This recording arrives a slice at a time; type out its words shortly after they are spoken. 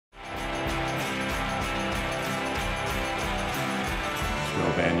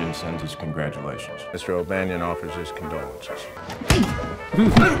Mr. O'Banion sends his congratulations. Mr. O'Banion offers his condolences.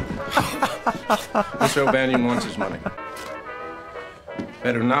 Mr. O'Banion wants his money.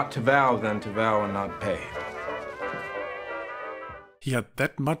 Better not to vow than to vow and not pay. He had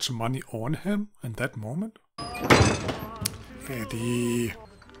that much money on him in that moment? Eddie.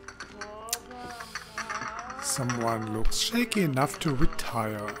 Someone looks shaky enough to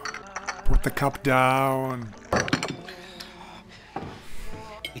retire. Put the cup down.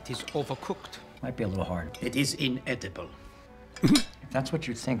 It is overcooked. Might be a little hard. It is inedible. If that's what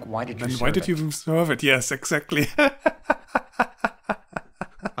you think, why did you Then serve why did it? you even serve it? Yes, exactly. I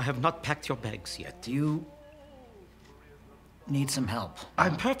have not packed your bags yet. Do you need some help?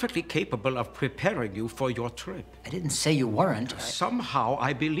 I'm perfectly capable of preparing you for your trip. I didn't say you weren't. Somehow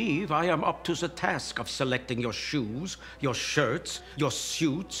I believe I am up to the task of selecting your shoes, your shirts, your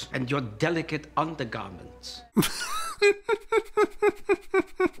suits, and your delicate undergarments.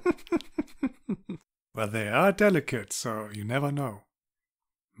 Well, they are delicate, so you never know.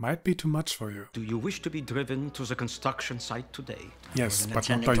 Might be too much for you. Do you wish to be driven to the construction site today? Yes, Wasn't but not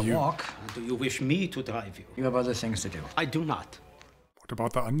intending by to you. walk. Do you wish me to drive you? You have other things to do. I do not. What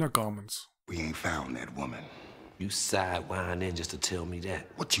about the undergarments? We ain't found that woman. You sidewinding just to tell me that.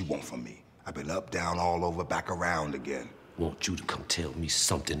 What you want from me? I've been up, down, all over, back around again. Want you to come tell me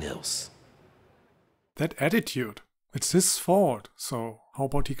something else. That attitude. It's his fault, so how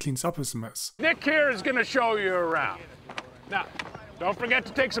about he cleans up his mess? Nick here is going to show you around. Now, don't forget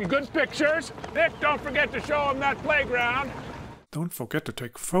to take some good pictures. Nick, don't forget to show him that playground. Don't forget to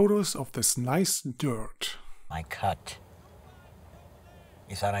take photos of this nice dirt. My cut.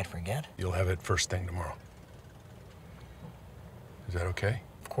 You thought I'd forget? You'll have it first thing tomorrow. Is that okay?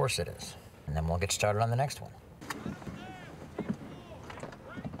 Of course it is. And then we'll get started on the next one.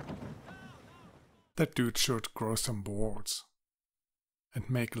 That dude should grow some balls. And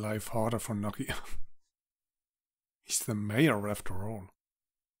make life harder for Nucky. He's the mayor after all.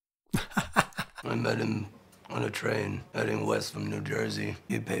 I met him on a train heading west from New Jersey.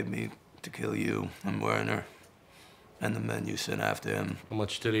 He paid me to kill you and Werner and the men you sent after him. How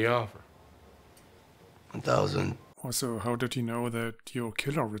much did he offer? 1,000. Also, how did you know that you're a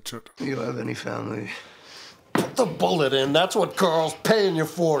killer, Richard? You have any family? Put the bullet in. That's what Carl's paying you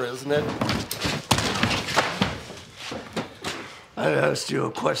for, isn't it? I asked you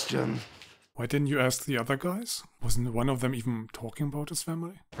a question. Why didn't you ask the other guys? Wasn't one of them even talking about his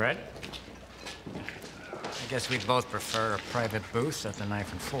family? Fred? I guess we'd both prefer a private booth at the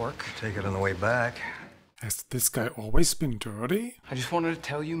Knife and Fork. Take it on the way back. Has this guy always been dirty? I just wanted to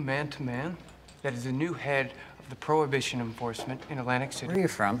tell you, man to man, that is the new head of the Prohibition Enforcement in Atlantic City. Where are you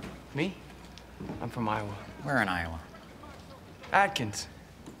from? Me? I'm from Iowa. Where in Iowa? Atkins.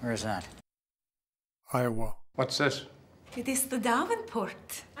 Where is that? Iowa. What's this? It is the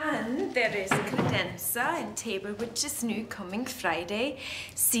Davenport. And there is a credenza and table which is new coming Friday.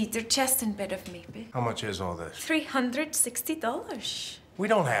 Cedar chest and bed of maple. How much is all this? $360. We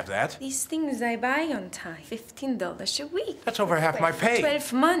don't have that. These things I buy on time. $15 a week. That's over half my pay.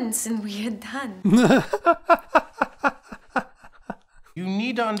 12 months and we are done. You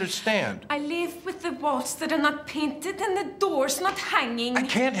need to understand. I live with the walls that are not painted and the doors not hanging. I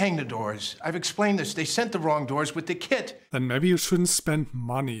can't hang the doors. I've explained this. They sent the wrong doors with the kit. Then maybe you shouldn't spend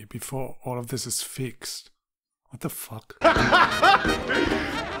money before all of this is fixed. What the fuck? How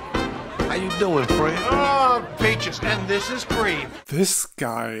you doing, friend? Oh, peaches, and this is cream. This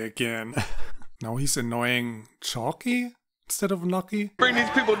guy again. Now he's annoying Chalky instead of Nucky. Bring these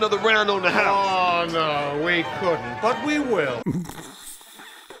people another round on the house. Oh, no, we couldn't, but we will.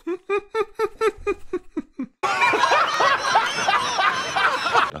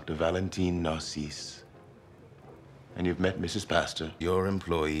 Dr. Valentine Narcisse. And you've met Mrs. Pastor. Your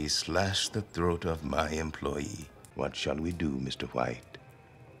employee slashed the throat of my employee. What shall we do, Mr. White?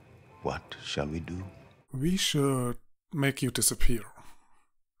 What shall we do? We should make you disappear.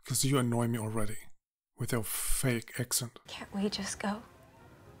 Because you annoy me already. With your fake accent. Can't we just go?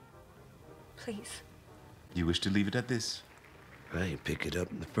 Please. You wish to leave it at this? I ain't pick it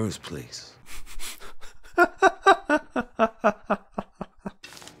up in the first place.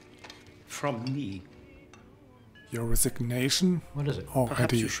 From me. Your resignation? What is it? Oh,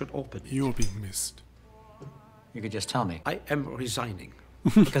 Perhaps Eddie, you should open it. you'll be missed. You could just tell me. I am resigning.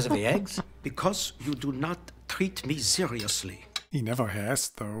 Because of the eggs? Because you do not treat me seriously. He never has,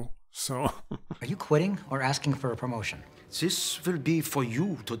 though, so... Are you quitting or asking for a promotion? This will be for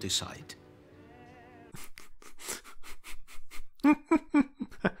you to decide.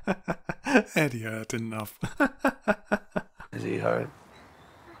 Eddie had enough. Is he hurt?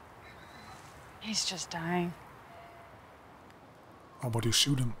 He's just dying. How about you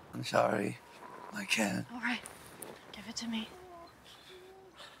shoot him? I'm sorry. I can't. All right. Give it to me.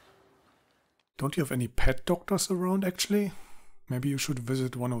 Don't you have any pet doctors around, actually? Maybe you should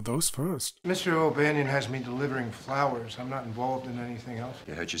visit one of those first. Mr. O'Banion has me delivering flowers. I'm not involved in anything else.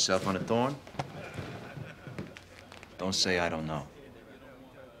 You hurt yourself on a thorn? Don't say I don't know.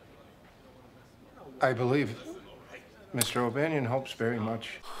 I believe Mr. O'Banion hopes very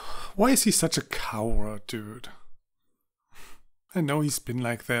much. Why is he such a coward, dude? I know he's been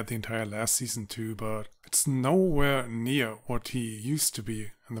like that the entire last season too, but it's nowhere near what he used to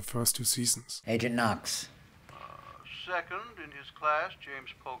be in the first 2 seasons. Agent Knox. Second in his class, James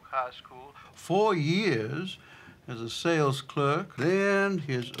Polk High School. 4 years as a sales clerk, then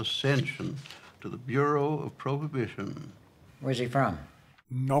his ascension to the Bureau of Prohibition. Where's he from?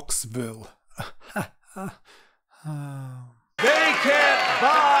 Knoxville. They can't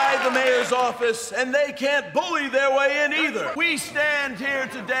buy the mayor's office, and they can't bully their way in either. We stand here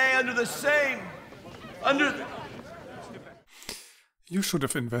today under the same... You should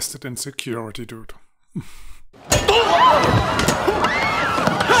have invested in security, dude.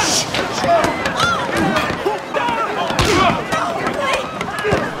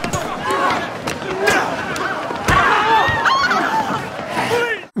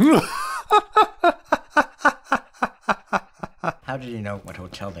 How did he know what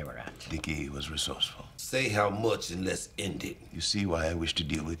hotel they were at? Dickie was resourceful. Say how much and let's end it. You see why I wish to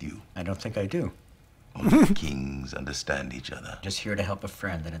deal with you? I don't think I do. Only kings understand each other. Just here to help a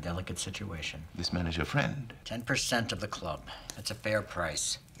friend in a delicate situation. This man is your friend. 10% of the club. That's a fair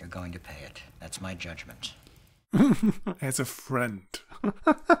price. You're going to pay it. That's my judgment. As a friend.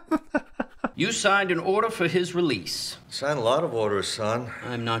 You signed an order for his release. Signed a lot of orders, son.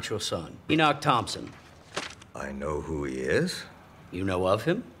 I'm not your son. Enoch Thompson. I know who he is. You know of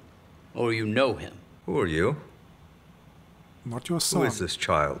him? Or you know him? Who are you? Not your son. Who is this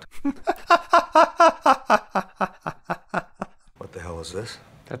child? What the hell is this?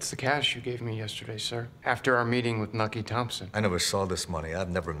 That's the cash you gave me yesterday, sir. After our meeting with Nucky Thompson. I never saw this money. I've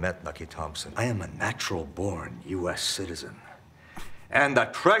never met Nucky Thompson. I am a natural-born U.S. citizen. And a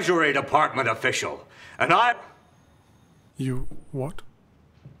Treasury Department official. And I... You what?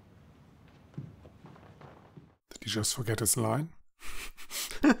 Did he just forget his line?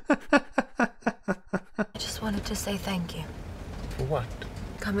 I just wanted to say thank you. For what?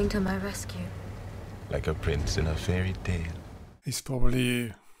 Coming to my rescue. Like a prince in a fairy tale. He's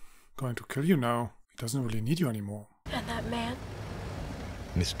probably going to kill you now. He doesn't really need you anymore. And that man?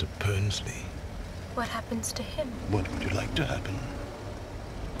 Mr. Pernsley. What happens to him? What would you like to happen?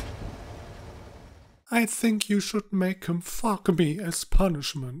 I think you should make him fuck me as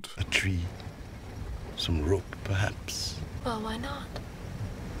punishment. A tree. Some rope, perhaps. Well, why not?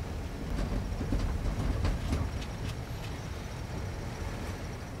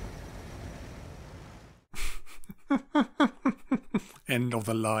 End of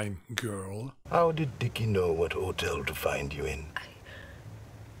the line, girl. How did Dickie know what hotel to find you in?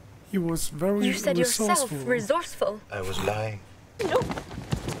 He was very You said resourceful. yourself, resourceful. I was lying. No.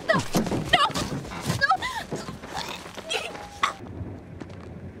 No. No.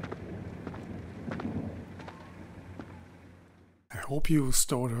 I hope you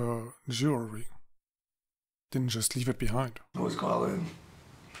stole her jewelry. Didn't just leave it behind. Who's calling?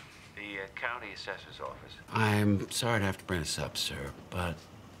 The county assessor's office. I'm sorry to have to bring this up, sir, but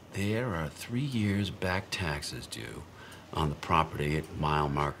there are 3 years back taxes due on the property at mile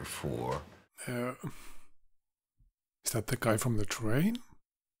marker 4. Is that the guy from the train?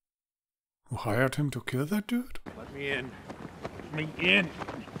 Who hired him to kill that dude? Let me in. Let me in.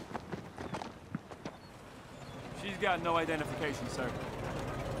 She's got no identification, sir.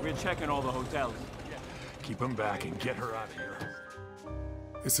 We're checking all the hotels. Keep him back and get her out of here.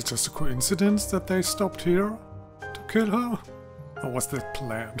 Is it just a coincidence that they stopped here to kill her? Or was that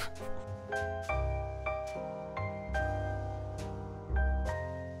planned?